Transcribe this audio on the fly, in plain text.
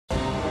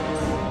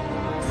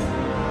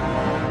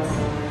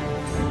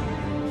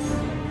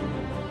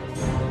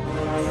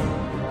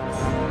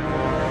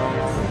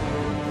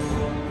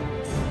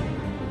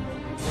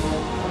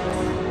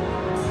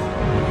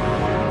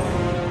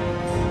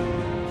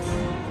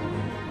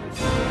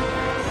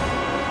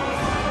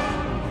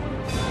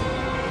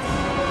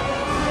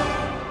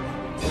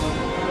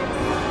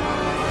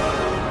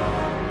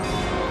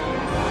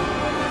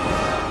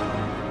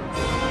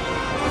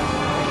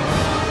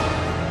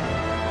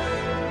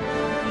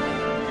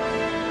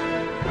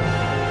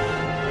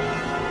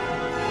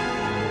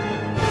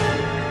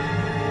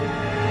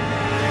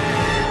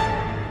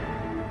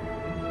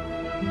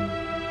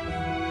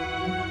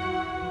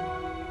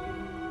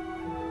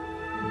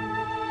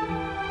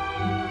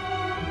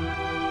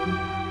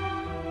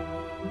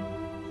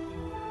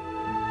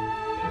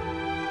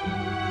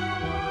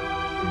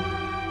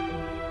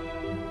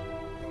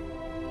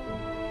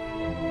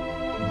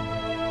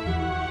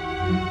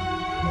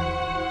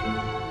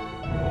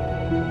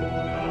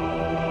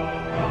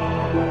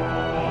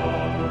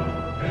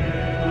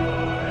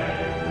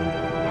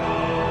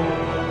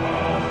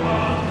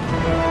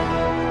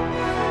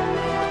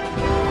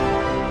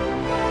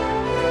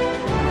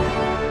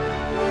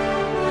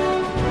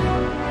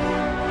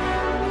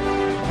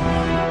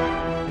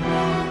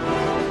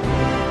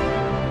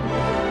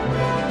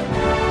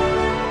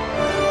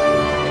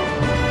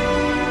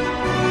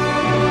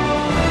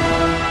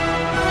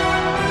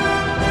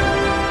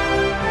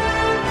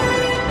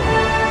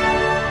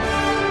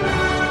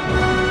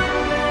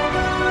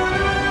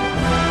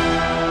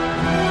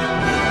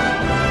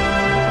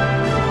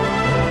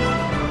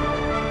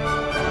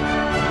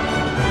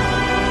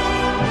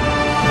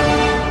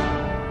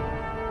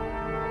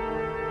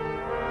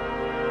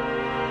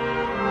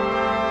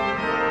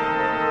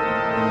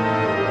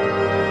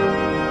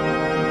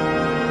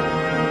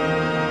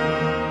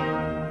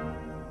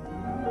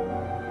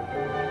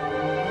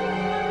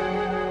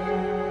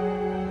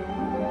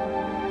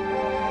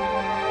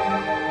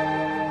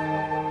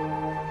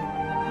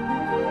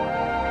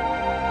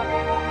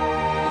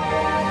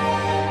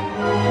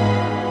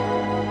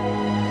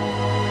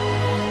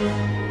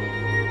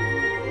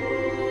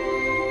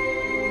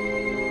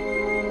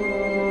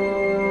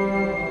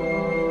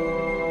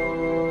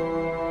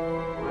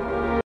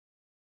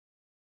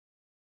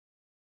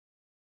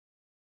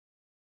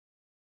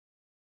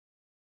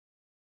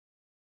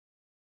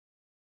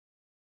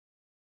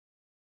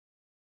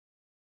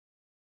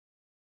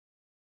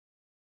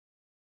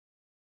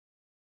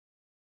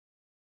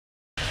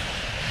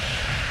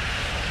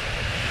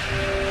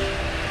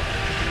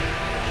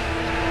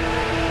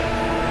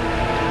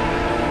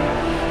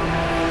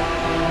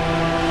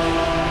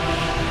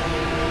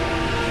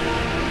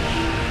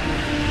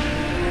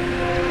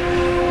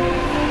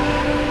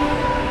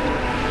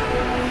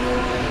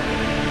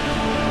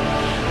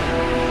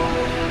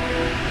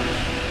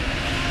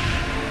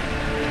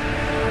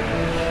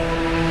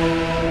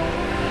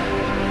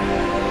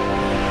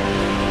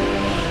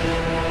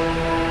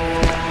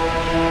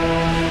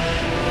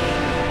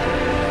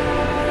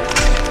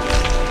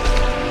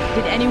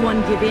Did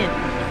anyone give in?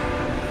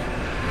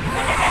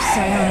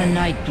 Sayona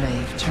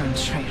Nightglaive turned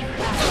traitor.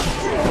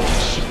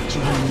 She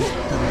joined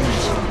the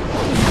Legion.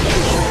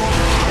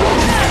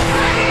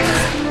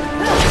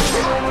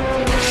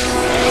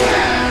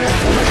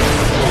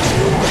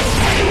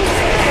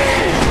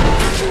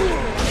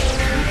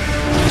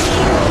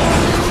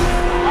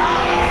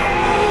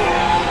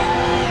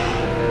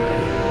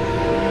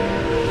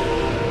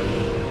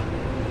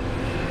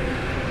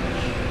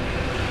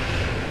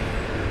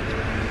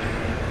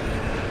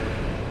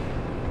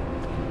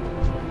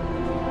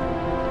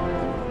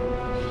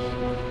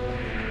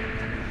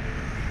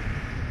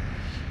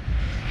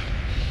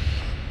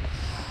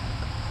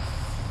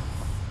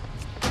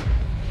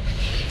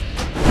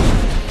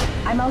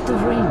 I'm out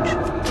of range.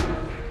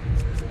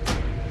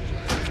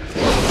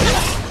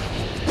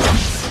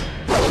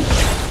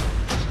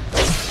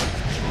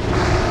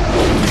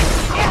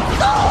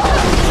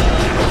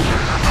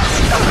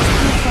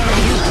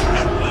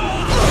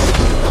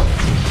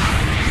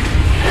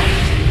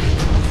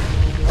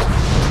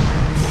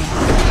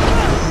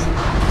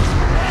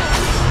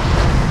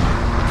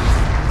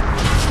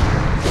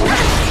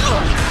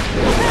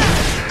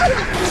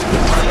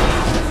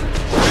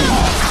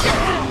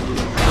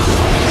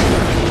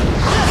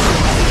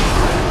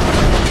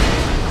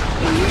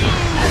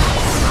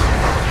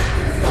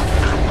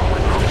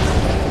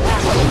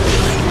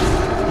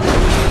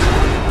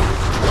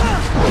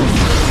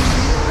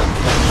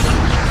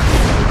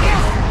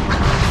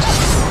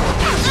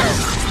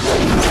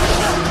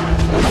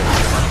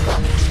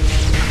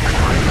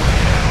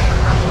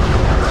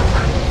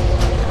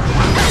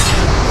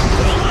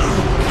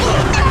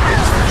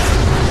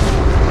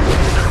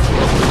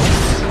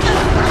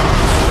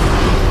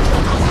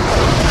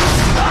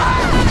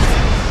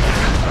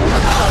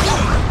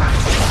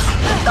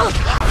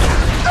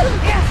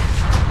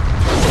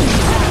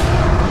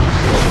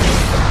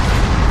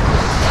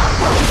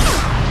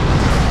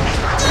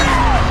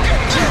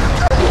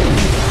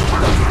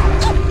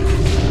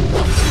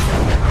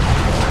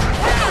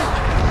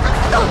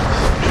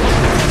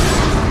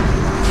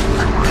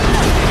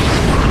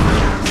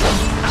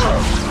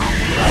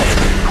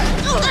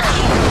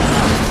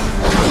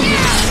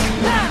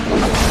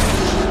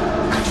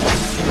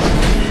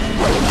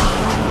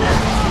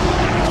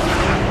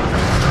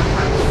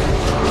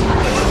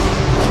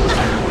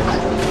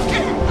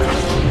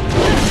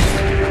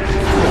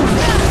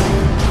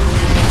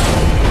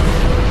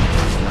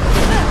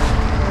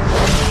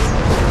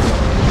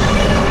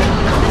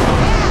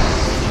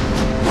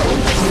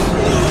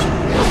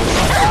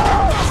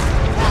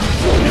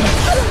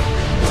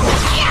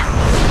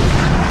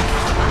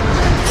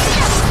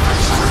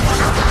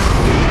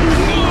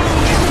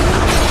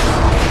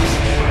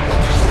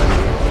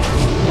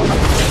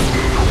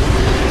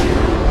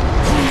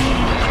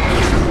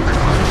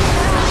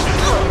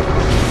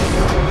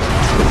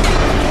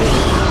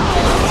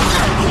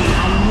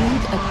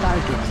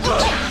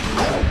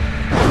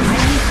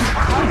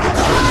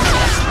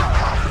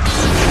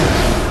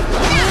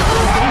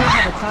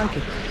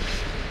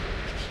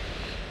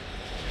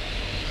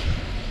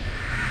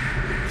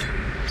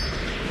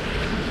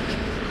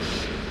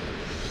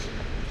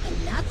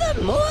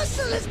 Another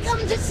morsel has come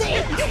to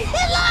say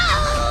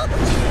hello!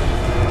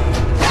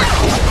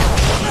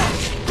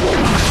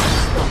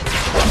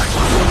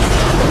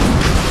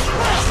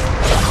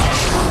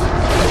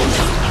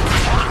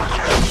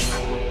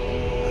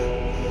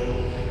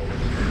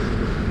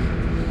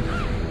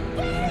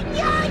 Bring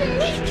your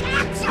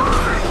kneecaps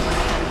on!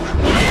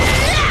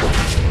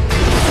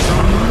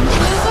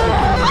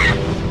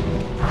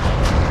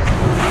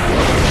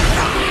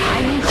 I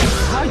need to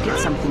target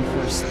something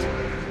first.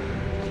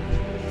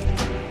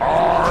 I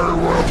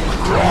will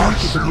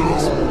crush you!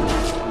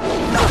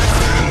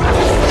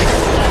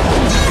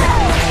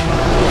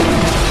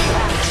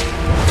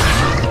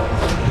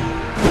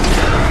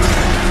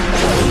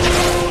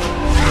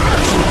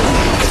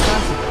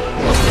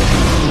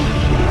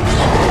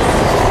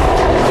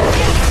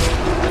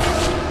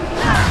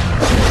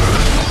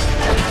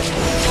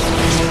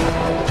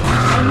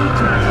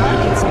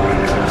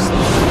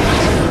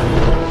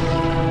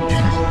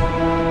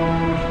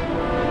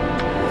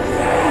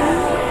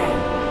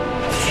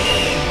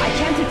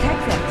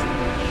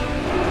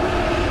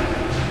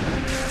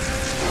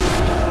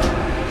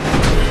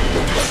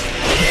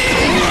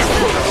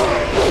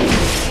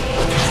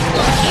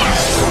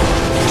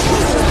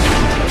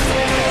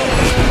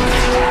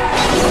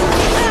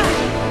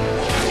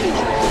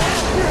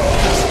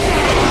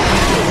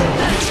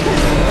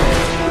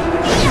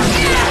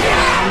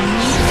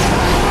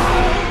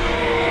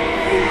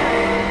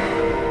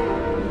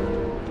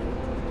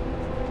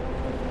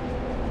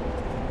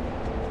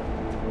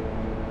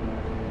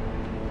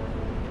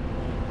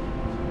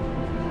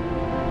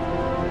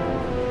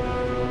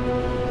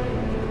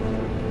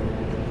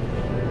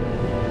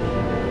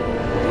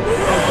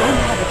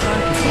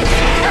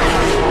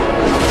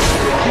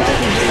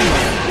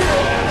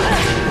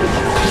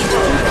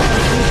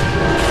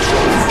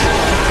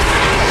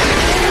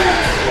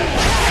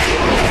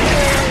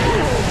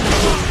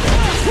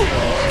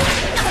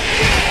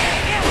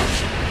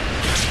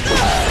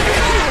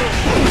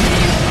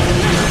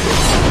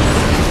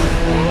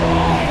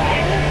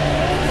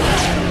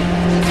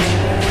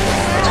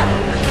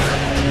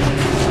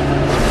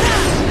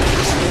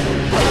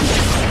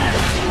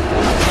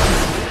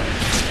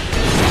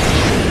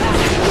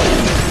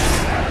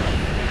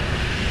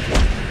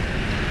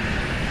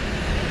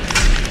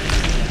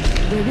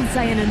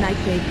 Sienna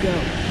Nightglaive go?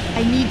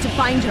 I need to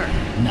find her.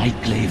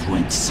 Nightglaive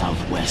went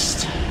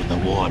southwest with a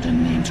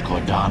warden named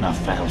Cordana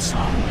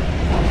Felsong.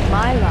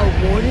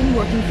 A warden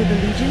working for the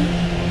Legion?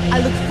 I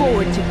look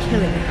forward to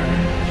killing her.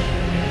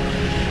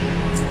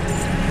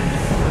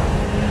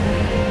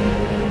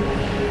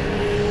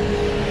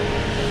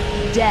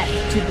 Death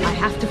to the... I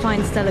have to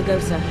find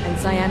Stelegosa and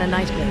Sienna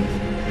Nightglaive.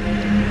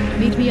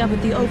 Meet me up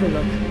at the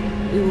Overlook.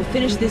 We will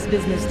finish this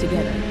business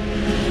together.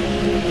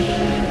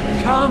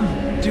 Come,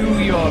 do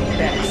your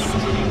best.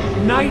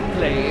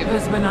 Nightglaive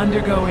has been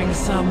undergoing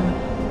some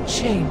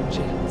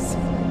changes.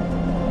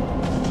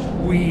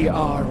 We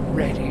are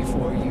ready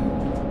for you.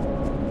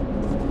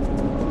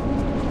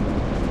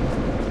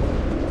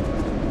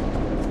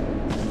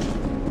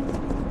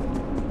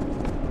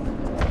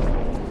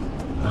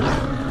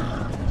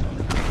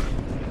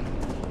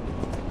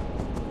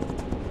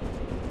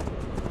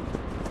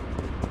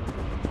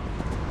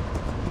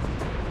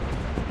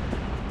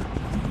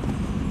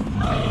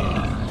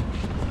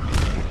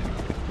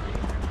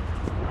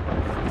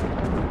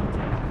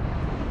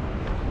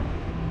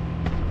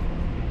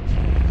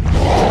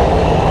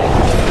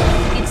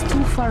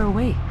 Far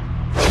away.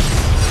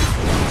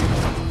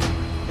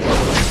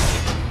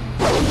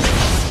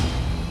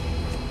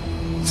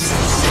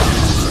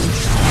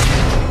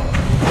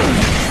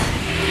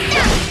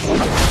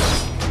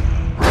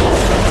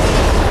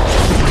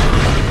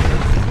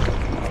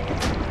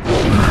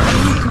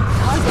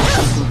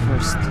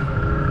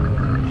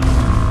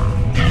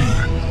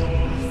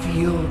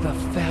 Feel the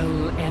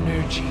fell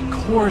energy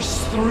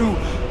course through.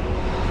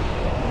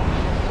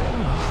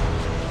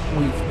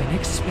 We've been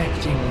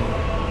expecting you.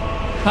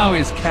 How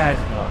is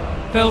Khadgar?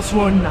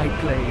 Felsworn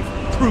Nightglaive,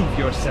 prove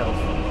yourself.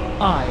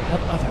 I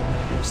have other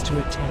matters to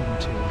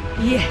attend to.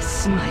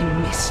 Yes, my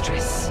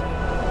mistress.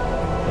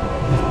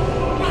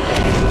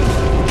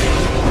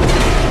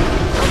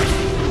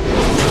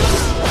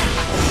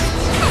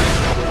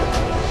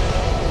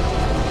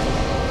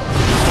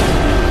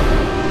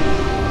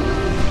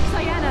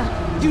 Sienna,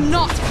 do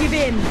not give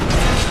in!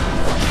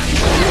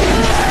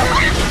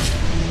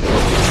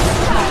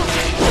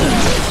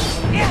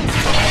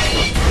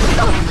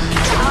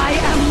 I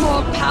am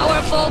more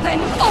powerful than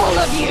all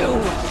of you!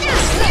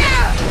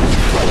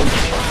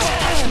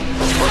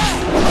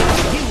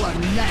 You are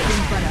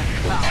nothing but a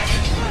coward.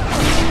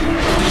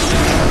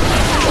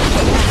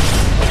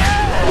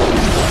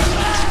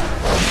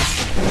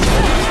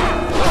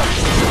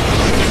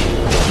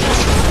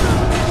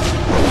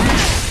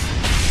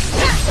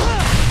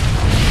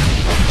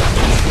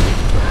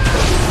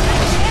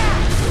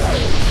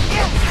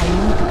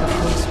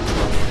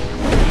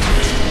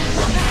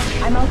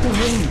 I'm out of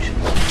range.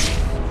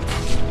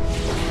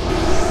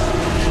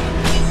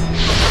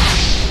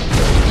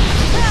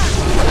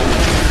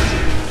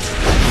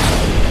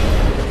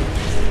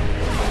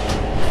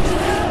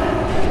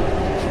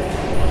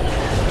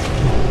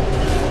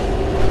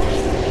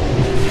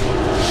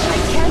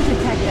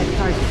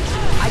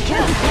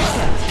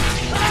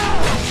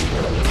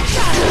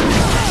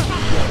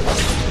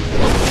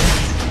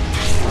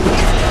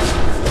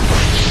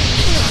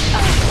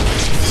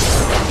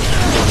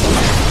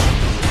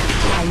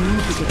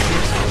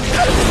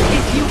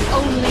 If you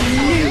only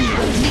knew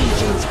the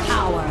Legion's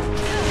power!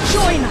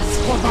 Join us,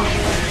 Korvath!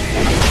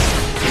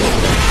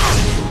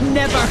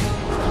 Never!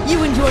 You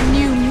and your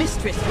new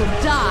mistress will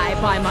die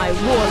by my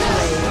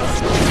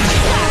warblades!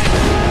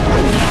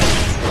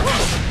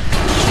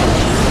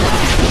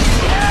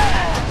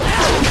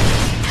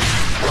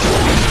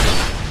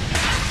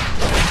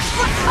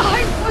 But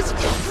I was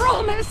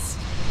promised!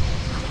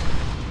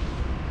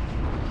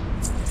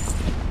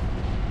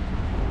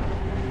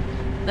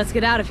 Let's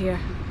get out of here,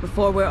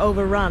 before we're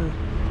overrun.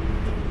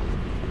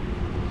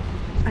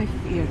 I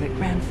fear that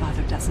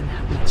Grandfather doesn't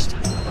have much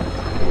time.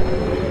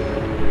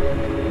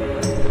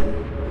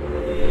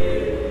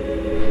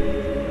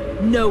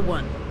 No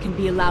one can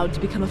be allowed to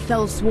become a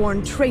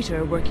fell-sworn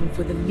traitor working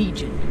for the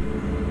Legion.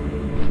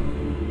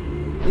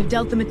 We've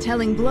dealt them a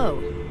telling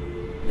blow,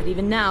 but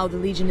even now the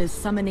Legion is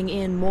summoning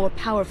in more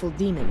powerful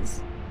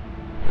demons.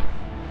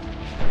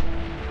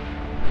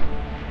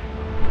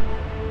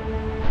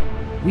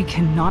 We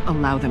cannot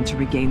allow them to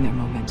regain their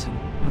momentum,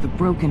 or the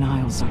Broken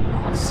Isles are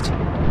lost.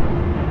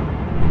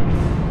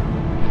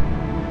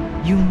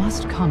 You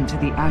must come to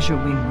the Azure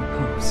Wing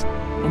Repose,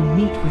 and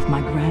meet with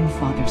my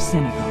grandfather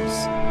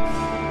Senegos.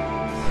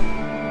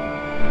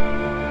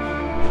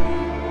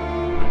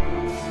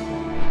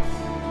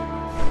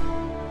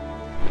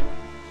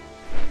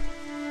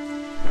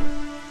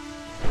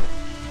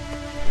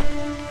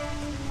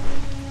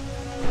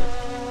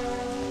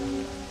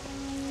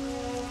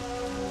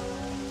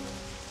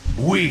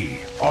 We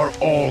are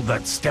all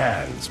that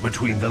stands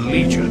between the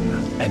Legion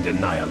and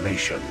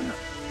annihilation.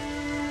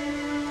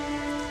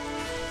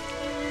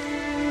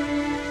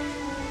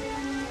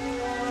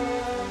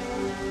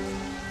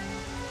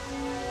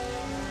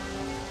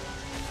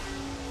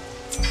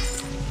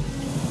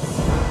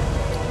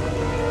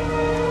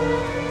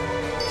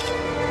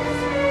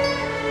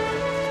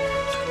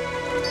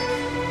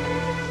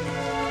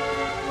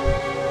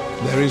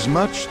 There is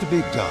much to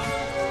be done.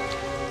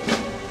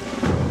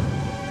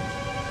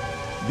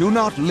 Do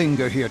not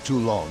linger here too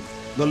long.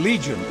 The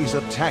Legion is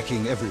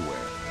attacking everywhere.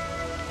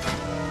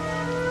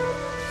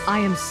 I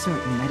am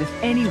certain that if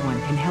anyone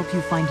can help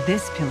you find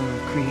this pillar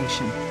of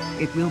creation,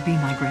 it will be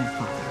my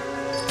grandfather.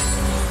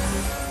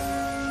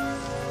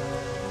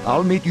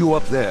 I'll meet you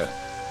up there.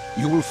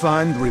 You will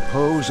find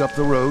repose up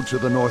the road to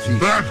the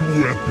northeast. That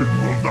weapon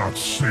will not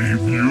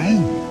save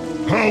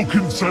you! How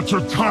can such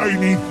a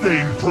tiny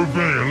thing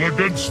prevail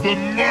against the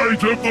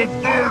might of the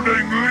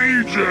Burning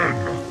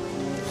Legion?